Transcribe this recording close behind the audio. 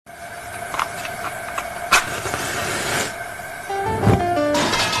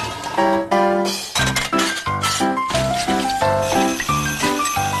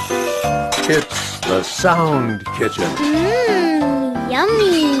The Sound Kitchen.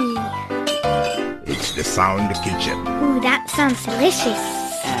 Yummy. It's the Sound Kitchen. Ooh, that sounds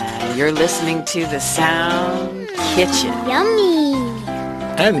delicious. You're listening to The Sound Kitchen. Yummy.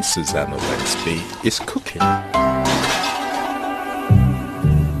 And Susanna Wensby is cooking.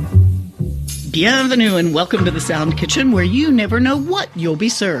 Bienvenue and welcome to the Sound Kitchen, where you never know what you'll be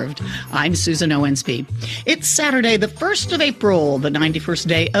served. I'm Susan Owensby. It's Saturday, the 1st of April, the 91st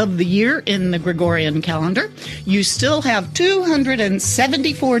day of the year in the Gregorian calendar. You still have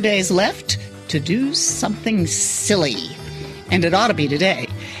 274 days left to do something silly. And it ought to be today.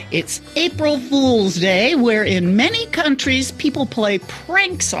 It's April Fool's Day, where in many countries people play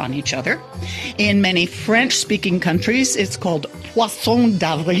pranks on each other. In many French-speaking countries, it's called Poisson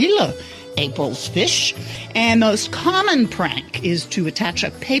d'Avril, April's fish, and most common prank is to attach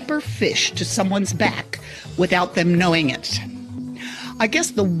a paper fish to someone's back without them knowing it. I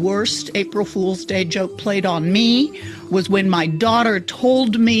guess the worst April Fool's Day joke played on me was when my daughter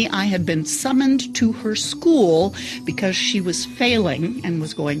told me I had been summoned to her school because she was failing and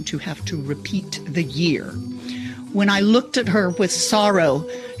was going to have to repeat the year. When I looked at her with sorrow,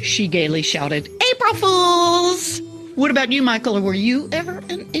 she gaily shouted, "April Fools!" What about you, Michael? Were you ever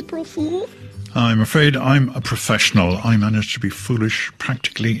an April Fool? I'm afraid I'm a professional. I manage to be foolish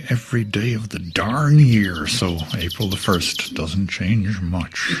practically every day of the darn year, so April the 1st doesn't change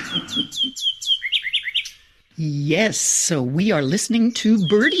much. Yes, so we are listening to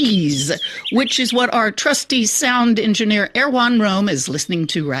Birdies, which is what our trusty sound engineer Erwan Rome is listening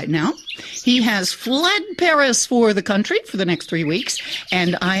to right now. He has fled Paris for the country for the next 3 weeks,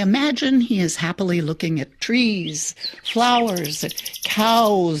 and I imagine he is happily looking at trees, flowers,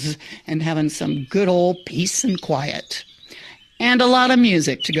 cows, and having some good old peace and quiet. And a lot of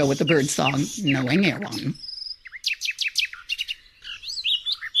music to go with the bird song, knowing Erwan.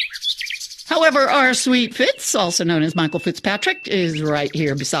 However, our sweet Fitz, also known as Michael Fitzpatrick, is right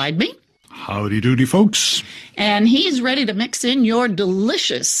here beside me. Howdy doody, folks. And he's ready to mix in your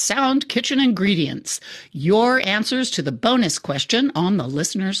delicious Sound Kitchen ingredients, your answers to the bonus question on the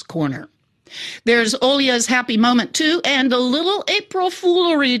Listener's Corner. There's Olia's happy moment, too, and a little April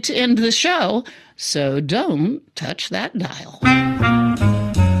foolery to end the show, so don't touch that dial.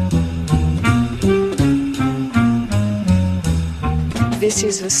 This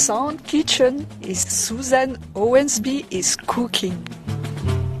is the Sound Kitchen. Is Susan Owensby is cooking.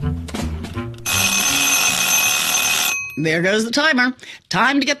 There goes the timer.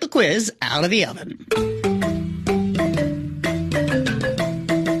 Time to get the quiz out of the oven.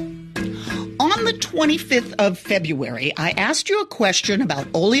 On the 25th of February, I asked you a question about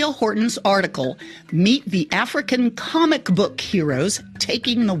Olia Horton's article, Meet the African Comic Book Heroes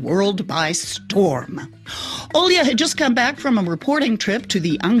Taking the World by Storm. Olia had just come back from a reporting trip to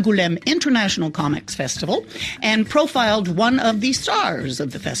the Angoulême International Comics Festival and profiled one of the stars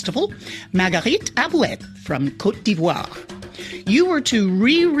of the festival, Marguerite Abouet from Côte d'Ivoire. You were to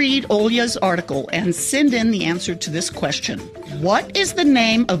reread Olia's article and send in the answer to this question. What is the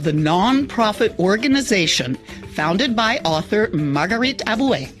name of the non-profit organization founded by author Marguerite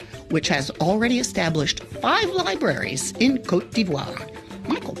Abouet, which has already established 5 libraries in Côte d'Ivoire?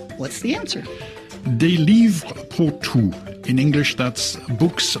 Michael, what's the answer? Des livres pour tous. In English, that's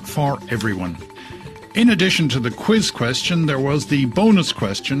books for everyone. In addition to the quiz question, there was the bonus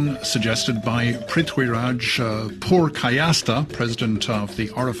question suggested by Prithviraj Purkayastha, president of the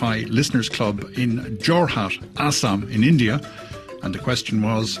RFI Listeners Club in Jorhat, Assam in India. And the question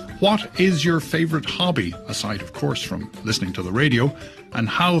was, what is your favourite hobby, aside, of course, from listening to the radio, and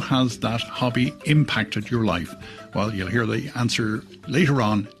how has that hobby impacted your life? Well, you'll hear the answer later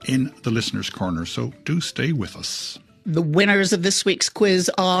on in the Listener's Corner, so do stay with us. The winners of this week's quiz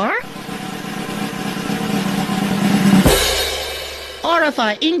are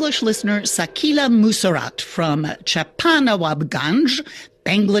RFI English listener Sakila Musarat from Chapanawabganj,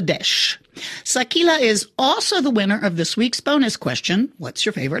 Bangladesh. Sakila is also the winner of this week's bonus question, what's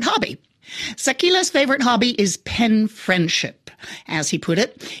your favorite hobby? Sakila's favorite hobby is pen friendship. As he put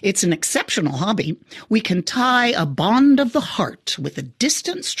it, it's an exceptional hobby. We can tie a bond of the heart with a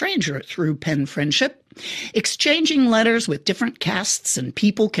distant stranger through pen friendship. Exchanging letters with different castes and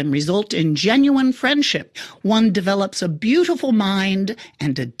people can result in genuine friendship. One develops a beautiful mind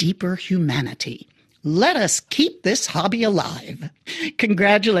and a deeper humanity. Let us keep this hobby alive.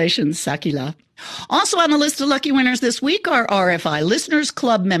 Congratulations, Sakila. Also on the list of lucky winners this week are RFI Listeners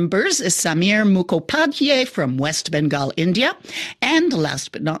Club members Samir Mukhopadhyay from West Bengal, India, and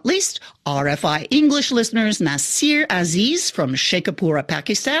last but not least, RFI English listeners Nasir Aziz from Sheikhupura,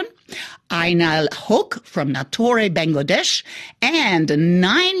 Pakistan, Ainal Hok from Natore, Bangladesh, and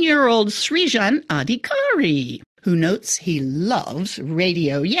 9-year-old Srijan Adhikari, who notes he loves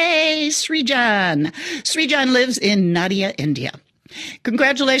radio. Yay, Srijan! Srijan lives in Nadia, India.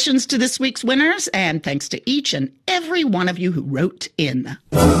 Congratulations to this week's winners, and thanks to each and every one of you who wrote in.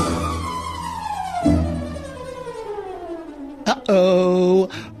 Uh-oh.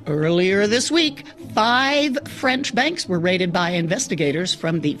 Earlier this week, 5 French banks were raided by investigators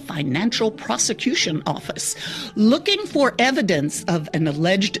from the Financial Prosecution Office, looking for evidence of an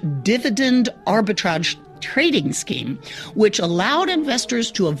alleged dividend arbitrage trading scheme, which allowed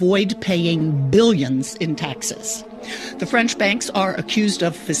investors to avoid paying billions in taxes. The French banks are accused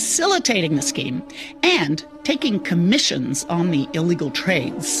of facilitating the scheme and taking commissions on the illegal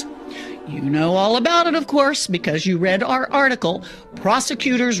trades. You know all about it, of course, because you read our article,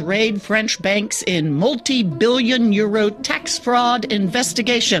 Prosecutors Raid French Banks in Multi-Billion Euro Tax Fraud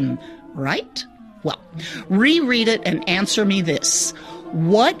Investigation, right? Well, reread it and answer me this.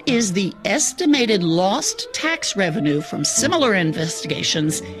 What is the estimated lost tax revenue from similar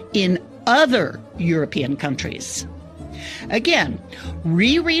investigations in other European countries? Again,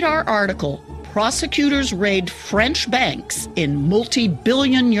 reread our article, Prosecutors Raid French Banks in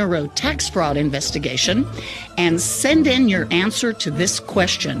Multi-Billion Euro Tax Fraud Investigation, and send in your answer to this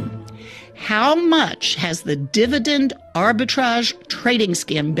question. How much has the dividend arbitrage trading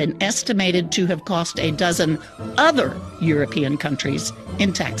scheme been estimated to have cost a dozen other European countries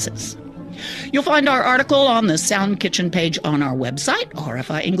in taxes? You'll find our article on the Sound Kitchen page on our website,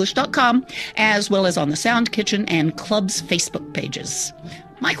 rfienglish.com, as well as on the Sound Kitchen and Club's Facebook pages.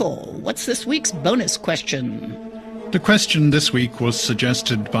 Michael, what's this week's bonus question? The question this week was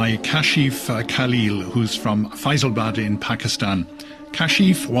suggested by Kashif Khalil, who's from Faisalabad in Pakistan.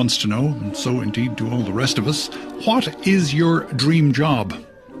 Kashif wants to know, and so indeed do all the rest of us, what is your dream job?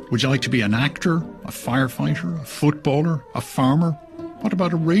 Would you like to be an actor, a firefighter, a footballer, a farmer? What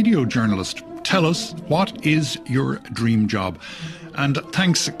about a radio journalist? Tell us, what is your dream job? And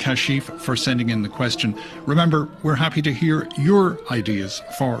thanks, Kashif, for sending in the question. Remember, we're happy to hear your ideas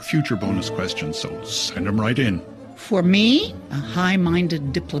for future bonus questions, so send them right in. For me, a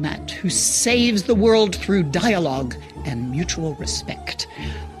high-minded diplomat who saves the world through dialogue and mutual respect.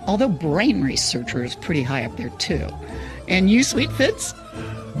 Although brain researcher is pretty high up there too. And you, Sweet Fitz?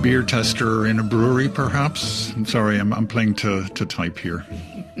 Beer tester in a brewery, perhaps? I'm sorry, I'm playing to type here.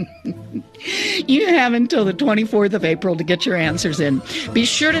 You have until the 24th of April to get your answers in. Be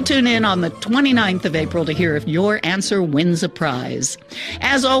sure to tune in on the 29th of April to hear if your answer wins a prize.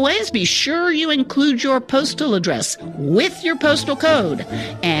 As always, be sure you include your postal address with your postal code.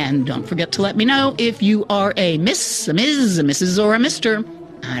 And don't forget to let me know if you are a Miss, a Ms., a Mrs., or a Mr.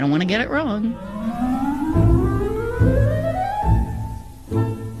 I don't want to get it wrong.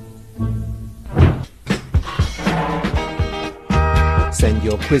 Send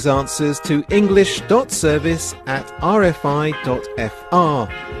your quiz answers to english.service@rfi.fr.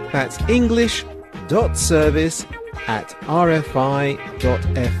 That's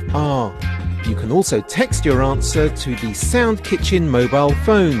english.service@rfi.fr. You can also text your answer to the Sound Kitchen mobile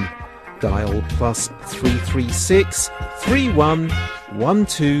phone. Dial +336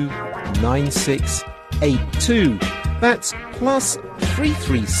 3112 9682. That's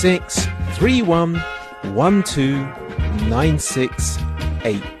 +336 3112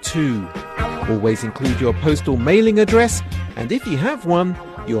 9682. Always include your postal mailing address and, if you have one,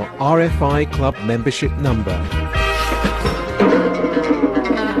 your RFI Club membership number.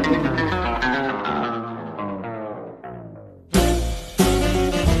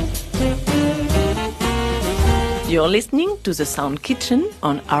 You're listening to the Sound Kitchen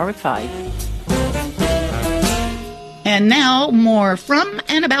on RFI. And now, more from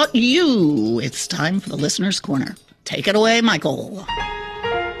and about you. It's time for the Listener's Corner. Take it away, Michael.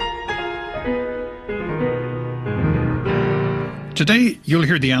 Today, you'll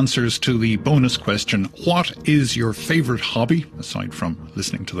hear the answers to the bonus question, what is your favourite hobby, aside from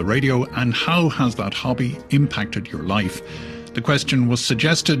listening to the radio, and how has that hobby impacted your life? The question was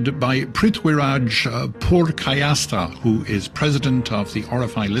suggested by Prithviraj Purkayastha, who is president of the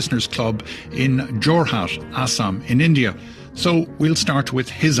RFI Listeners Club in Jorhat, Assam, in India. So we'll start with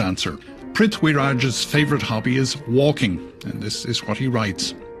his answer. Prithviraj's favourite hobby is walking, and this is what he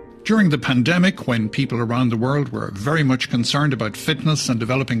writes. During the pandemic, when people around the world were very much concerned about fitness and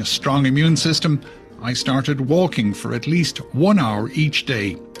developing a strong immune system, I started walking for at least 1 hour each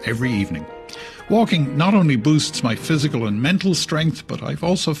day, every evening. Walking not only boosts my physical and mental strength, but I've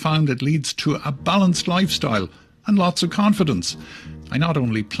also found it leads to a balanced lifestyle and lots of confidence. I not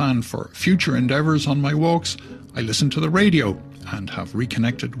only plan for future endeavours on my walks, I listen to the radio and have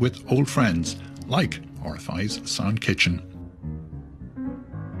reconnected with old friends like RFI's Sound Kitchen.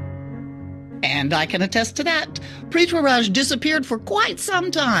 And I can attest to that. Prithviraj disappeared for quite some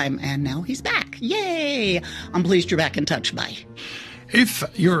time, and now he's back. Yay! I'm pleased you're back in touch. Bye. If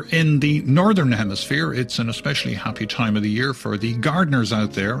you're in the Northern Hemisphere, it's an especially happy time of the year for the gardeners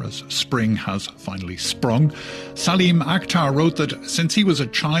out there, as spring has finally sprung. Salim Akhtar wrote that since he was a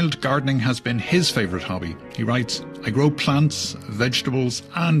child, gardening has been his favourite hobby. He writes, "I grow plants, vegetables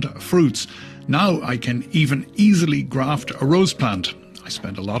and fruits. Now I can even easily graft a rose plant. I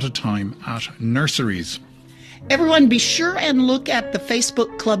spend a lot of time at nurseries." Everyone, be sure and look at the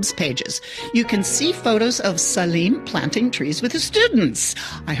Facebook Club's pages. You can see photos of Salim planting trees with his students.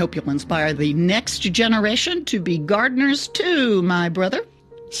 I hope you'll inspire the next generation to be gardeners too, my brother.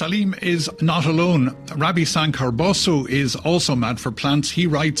 Salim is not alone. Rabi Sankar Bosu is also mad for plants. He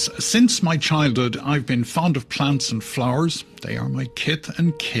writes, "Since my childhood, I've been fond of plants and flowers. They are my kith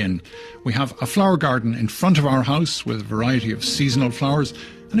and kin. We have a flower garden in front of our house with a variety of seasonal flowers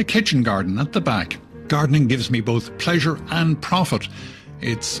and a kitchen garden at the back. Gardening gives me both pleasure and profit.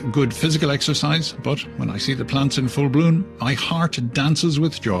 It's good physical exercise, but when I see the plants in full bloom, my heart dances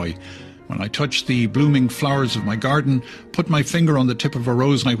with joy. When I touch the blooming flowers of my garden, put my finger on the tip of a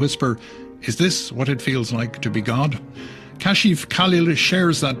rose and I whisper, 'Is this what it feels like to be God?'" Kashif Khalil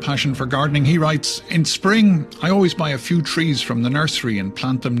shares that passion for gardening. He writes, "In spring, I always buy a few trees from the nursery and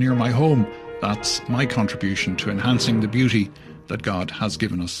plant them near my home. That's my contribution to enhancing the beauty that God has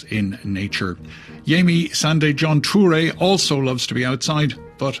given us in nature." Yemi Sande John Toure also loves to be outside,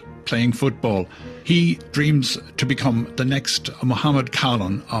 but playing football. He dreams to become the next Mohammed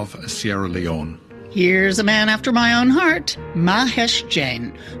Khalon of Sierra Leone. Here's a man after my own heart, Mahesh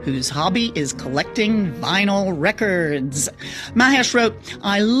Jain, whose hobby is collecting vinyl records. Mahesh wrote,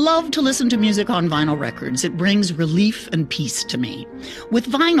 "I love to listen to music on vinyl records. It brings relief and peace to me.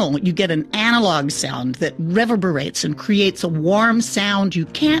 With vinyl, you get an analog sound that reverberates and creates a warm sound you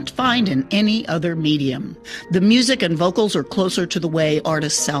can't find in any other medium. The music and vocals are closer to the way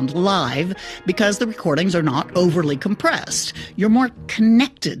artists sound live because the recordings are not overly compressed. You're more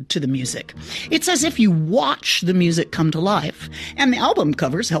connected to the music. It's as if you watch the music come to life, and the album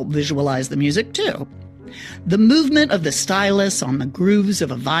covers help visualize the music too. The movement of the stylus on the grooves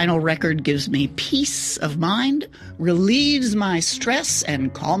of a vinyl record gives me peace of mind, relieves my stress,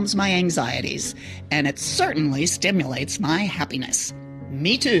 and calms my anxieties. And it certainly stimulates my happiness."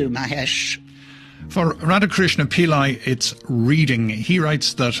 Me too, Mahesh. For Radhakrishna Pillai, it's reading. He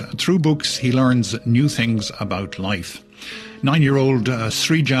writes that through books he learns new things about life. 9-year-old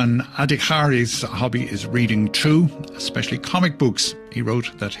Srijan Adhikari's hobby is reading too, especially comic books. He wrote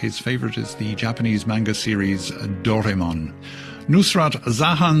that his favourite is the Japanese manga series Doraemon. Nusrat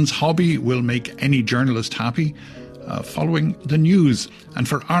Zahan's hobby will make any journalist happy, following the news. And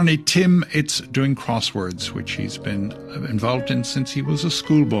for Arne Tim, it's doing crosswords, which he's been involved in since he was a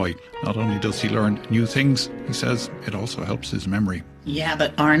schoolboy. Not only does he learn new things, he says it also helps his memory. Yeah,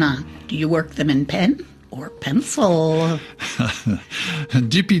 but Arna, do you work them in pen or pencil?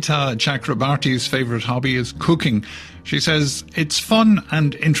 Deepita Chakrabarti's favourite hobby is cooking. She says, "It's fun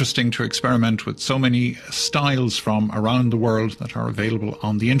and interesting to experiment with so many styles from around the world that are available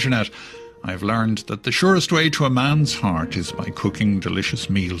on the internet. I've learned that the surest way to a man's heart is by cooking delicious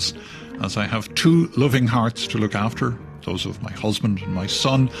meals. As I have 2 loving hearts to look after, those of my husband and my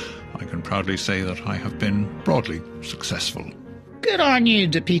son, I can proudly say that I have been broadly successful." Good on you,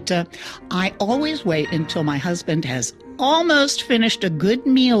 Deepita. I always wait until my husband has almost finished a good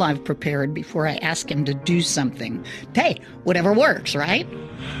meal I've prepared before I ask him to do something. Hey, whatever works, right?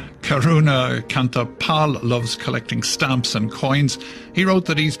 Karuna Kantapal loves collecting stamps and coins. He wrote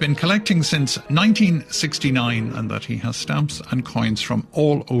that he's been collecting since 1969 and that he has stamps and coins from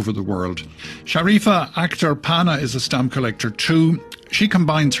all over the world. Sharifa Akhtar Pana is a stamp collector too. She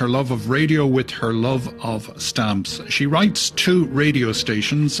combines her love of radio with her love of stamps. She writes to radio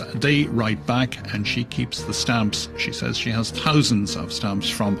stations, they write back, and she keeps the stamps. She says she has thousands of stamps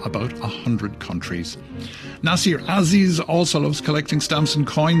from about 100 countries. Nasir Aziz also loves collecting stamps and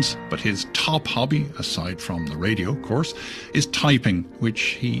coins, but his top hobby, aside from the radio, of course, is typing,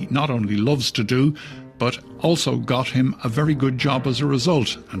 which he not only loves to do, but also got him a very good job as a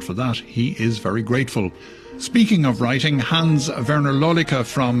result, and for that he is very grateful. Speaking of writing, Hans Werner Lollicke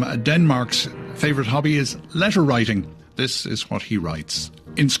from Denmark's favourite hobby is letter writing. This is what he writes.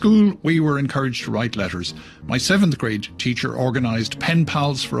 In school, we were encouraged to write letters. My 7th grade teacher organised pen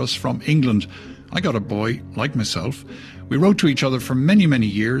pals for us from England. I got a boy, like myself. We wrote to each other for many, many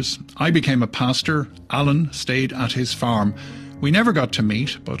years. I became a pastor. Alan stayed at his farm. We never got to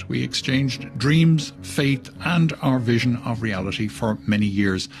meet, but we exchanged dreams, faith, and our vision of reality for many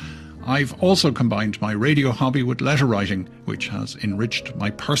years. I've also combined my radio hobby with letter writing, which has enriched my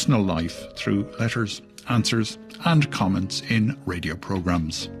personal life through letters, answers, and comments in radio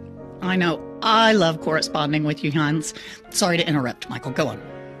programmes. I know. I love corresponding with you, Hans. Sorry to interrupt, Michael. Go on.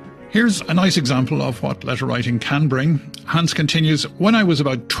 Here's a nice example of what letter writing can bring. Hans continues, when I was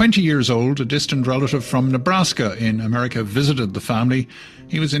about 20 years old, a distant relative from Nebraska in America visited the family.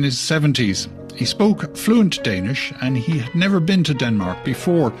 He was in his 70s. He spoke fluent Danish and he had never been to Denmark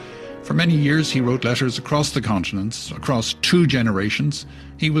before. For many years he wrote letters across the continents, across 2 generations.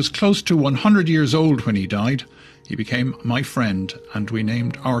 He was close to 100 years old when he died. He became my friend and we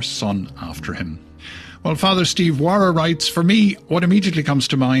named our son after him. Well, Father Steve Warrer writes, for me, what immediately comes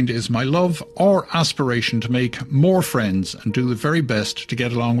to mind is my love or aspiration to make more friends and do the very best to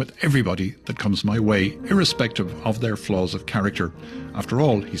get along with everybody that comes my way, irrespective of their flaws of character. After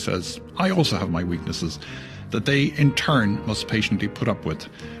all, he says, I also have my weaknesses that they in turn must patiently put up with.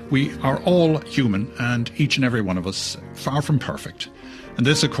 We are all human and each and every one of us far from perfect. And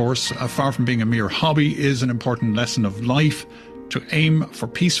this, of course, far from being a mere hobby, is an important lesson of life, to aim for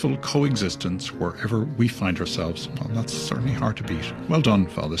peaceful coexistence wherever we find ourselves. Well, that's certainly hard to beat. Well done,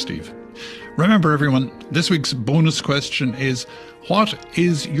 Father Steve. Remember, everyone, this week's bonus question is, what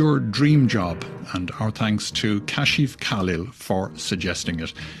is your dream job? And our thanks to Kashif Khalil for suggesting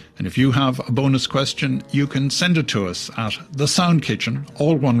it. And if you have a bonus question, you can send it to us at The Sound Kitchen,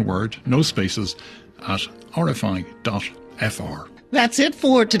 all one word, no spaces, at rfi.fr. That's it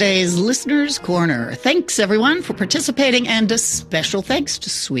for today's Listener's Corner. Thanks, everyone, for participating, and a special thanks to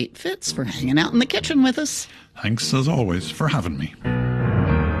Sweet Fitz for hanging out in the kitchen with us. Thanks, as always, for having me.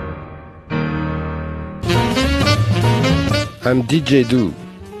 I'm DJ Du.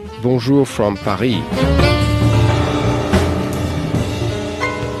 Bonjour from Paris.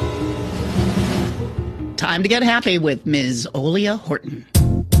 Time to get happy with Ms. Olia Horton.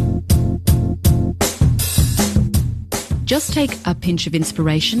 Just take a pinch of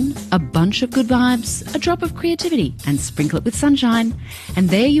inspiration, a bunch of good vibes, a drop of creativity, and sprinkle it with sunshine. And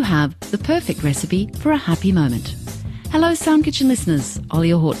there you have the perfect recipe for a happy moment. Hello, Sound Kitchen listeners.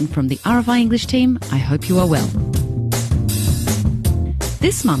 Olia Horton from the RFI English team. I hope you are well.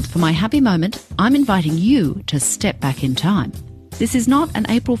 This month, for my happy moment, I'm inviting you to step back in time. This is not an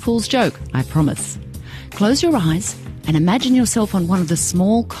April Fool's joke, I promise. Close your eyes and imagine yourself on one of the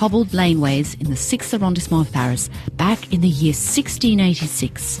small cobbled laneways in the 6th arrondissement of Paris back in the year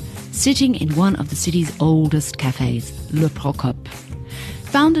 1686, sitting in one of the city's oldest cafes, Le Procope.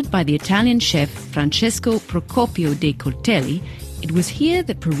 Founded by the Italian chef Francesco Procopio de Coltelli, it was here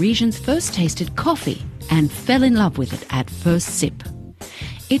that Parisians first tasted coffee and fell in love with it at first sip.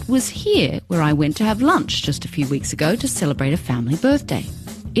 It was here where I went to have lunch just a few weeks ago to celebrate a family birthday.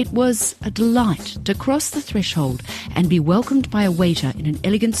 It was a delight to cross the threshold and be welcomed by a waiter in an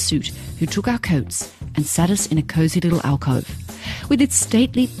elegant suit who took our coats and sat us in a cosy little alcove. With its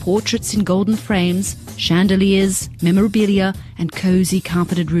stately portraits in golden frames, chandeliers, memorabilia, and cosy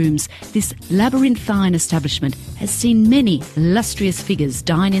carpeted rooms, this labyrinthine establishment has seen many illustrious figures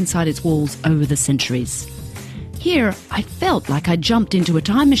dine inside its walls over the centuries. Here, I felt like I jumped into a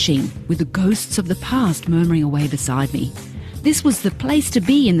time machine with the ghosts of the past murmuring away beside me. This was the place to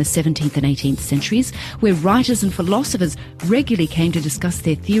be in the 17th and 18th centuries, where writers and philosophers regularly came to discuss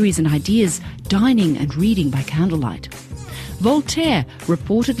their theories and ideas, dining and reading by candlelight. Voltaire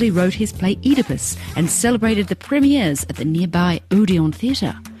reportedly wrote his play Oedipus and celebrated the premieres at the nearby Odeon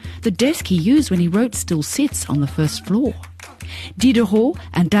Theatre. The desk he used when he wrote still sits on the first floor. Diderot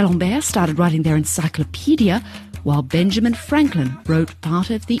and D'Alembert started writing their encyclopedia, while Benjamin Franklin wrote part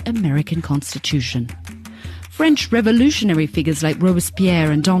of the American Constitution. French revolutionary figures like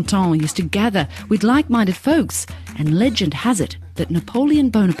Robespierre and Danton used to gather with like-minded folks, and legend has it that Napoleon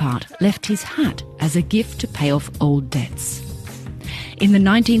Bonaparte left his hat as a gift to pay off old debts. In the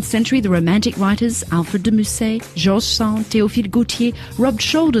 19th century, the Romantic writers Alfred de Musset, Georges Sand, Théophile Gautier rubbed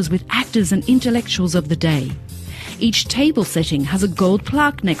shoulders with actors and intellectuals of the day. Each table setting has a gold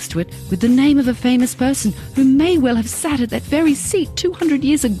plaque next to it with the name of a famous person who may well have sat at that very seat 200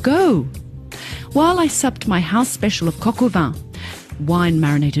 years ago. While I supped my house special of coq au vin,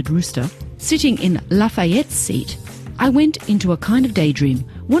 wine-marinated rooster, sitting in Lafayette's seat, I went into a kind of daydream,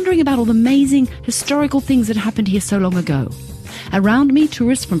 wondering about all the amazing historical things that happened here so long ago. Around me,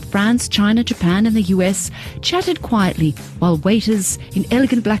 tourists from France, China, Japan and the US chatted quietly while waiters in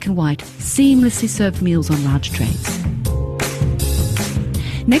elegant black and white seamlessly served meals on large trays.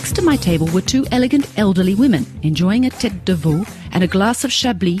 Next to my table were two elegant elderly women enjoying a tête de veau and a glass of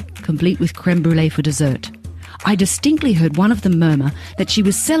chablis complete with crème brûlée for dessert. I distinctly heard one of them murmur that she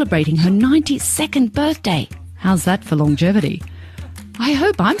was celebrating her 92nd birthday. How's that for longevity? I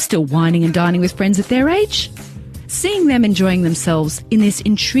hope I'm still wining and dining with friends at their age. Seeing them enjoying themselves in this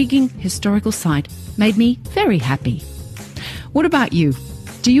intriguing historical site made me very happy. What about you?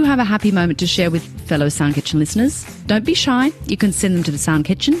 Do you have a happy moment to share with fellow Sound Kitchen listeners? Don't be shy. You can send them to the Sound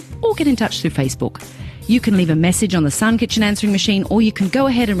Kitchen or get in touch through Facebook. You can leave a message on the Sound Kitchen answering machine, or you can go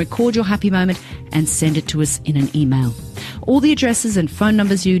ahead and record your happy moment and send it to us in an email. All the addresses and phone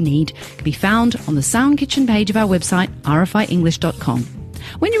numbers you need can be found on the Sound Kitchen page of our website, rfienglish.com.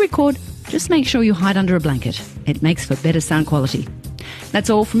 When you record, just make sure you hide under a blanket. It makes for better sound quality. That's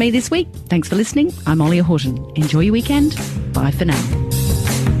all from me this week. Thanks for listening. I'm Olya Horton. Enjoy your weekend. Bye for now.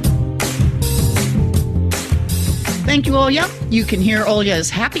 Thank you, Olya. You can hear Olya's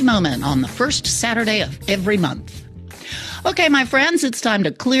happy moment on the first Saturday of every month. Okay, my friends, it's time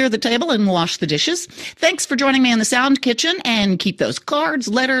to clear the table and wash the dishes. Thanks for joining me in the Sound Kitchen, and keep those cards,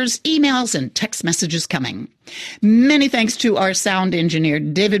 letters, emails, and text messages coming. Many thanks to our sound engineer,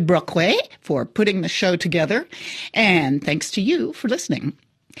 David Brockway, for putting the show together, and thanks to you for listening.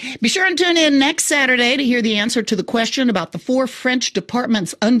 Be sure and tune in next Saturday to hear the answer to the question about the 4 French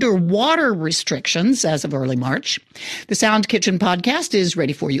departments' underwater restrictions as of early March. The Sound Kitchen podcast is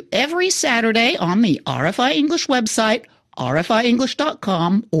ready for you every Saturday on the RFI English website,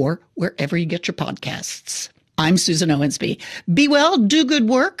 rfienglish.com, or wherever you get your podcasts. I'm Susan Owensby. Be well, do good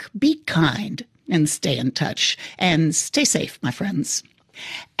work, be kind, and stay in touch. And stay safe, my friends.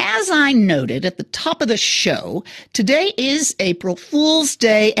 As I noted at the top of the show, today is April Fool's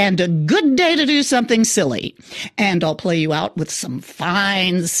Day and a good day to do something silly. And I'll play you out with some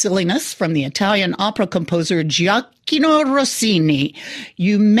fine silliness from the Italian opera composer Gioacchino Rossini.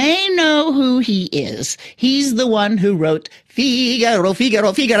 You may know who he is. He's the one who wrote Figaro,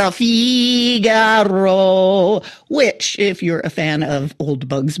 Figaro, Figaro, Figaro, which, if you're a fan of old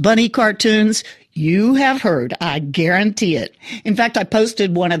Bugs Bunny cartoons, you have heard, I guarantee it. In fact, I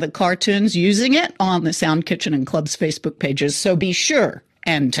posted one of the cartoons using it on the Sound Kitchen and Club's Facebook pages, so be sure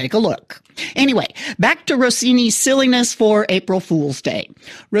and take a look. Anyway, back to Rossini's silliness for April Fool's Day.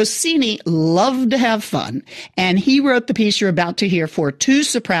 Rossini loved to have fun, and he wrote the piece you're about to hear for 2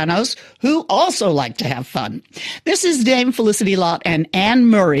 sopranos who also like to have fun. This is Dame Felicity Lott and Anne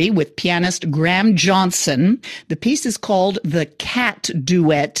Murray with pianist Graham Johnson. The piece is called The Cat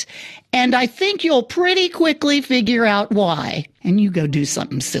Duet, and I think you'll pretty quickly figure out why. And you go do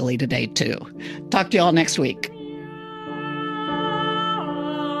something silly today, too. Talk to y'all next week.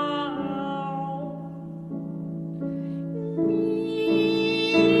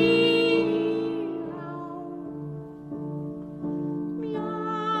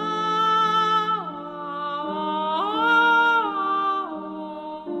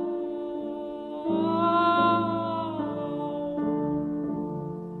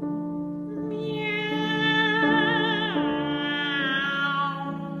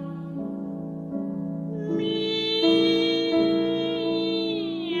 Me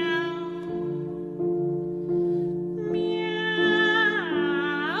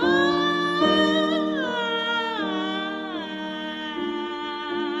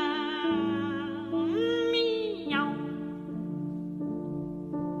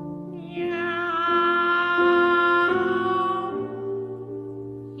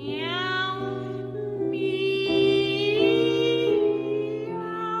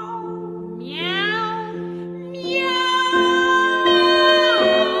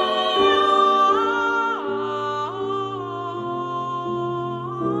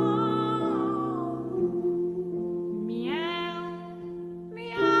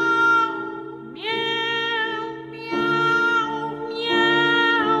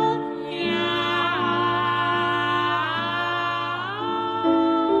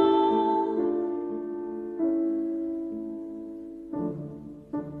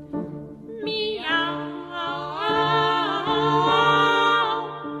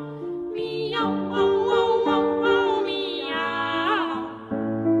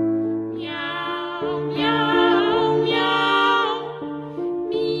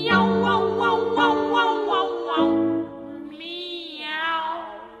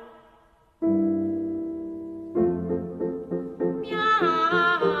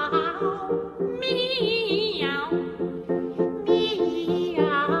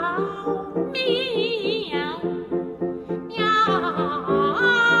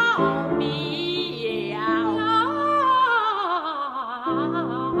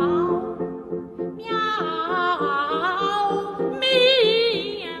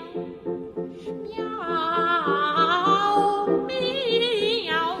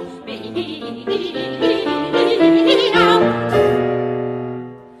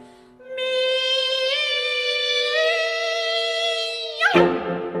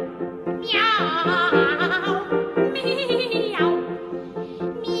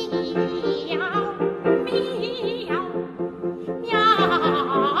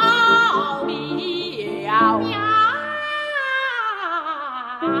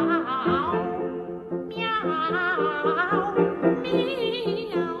out.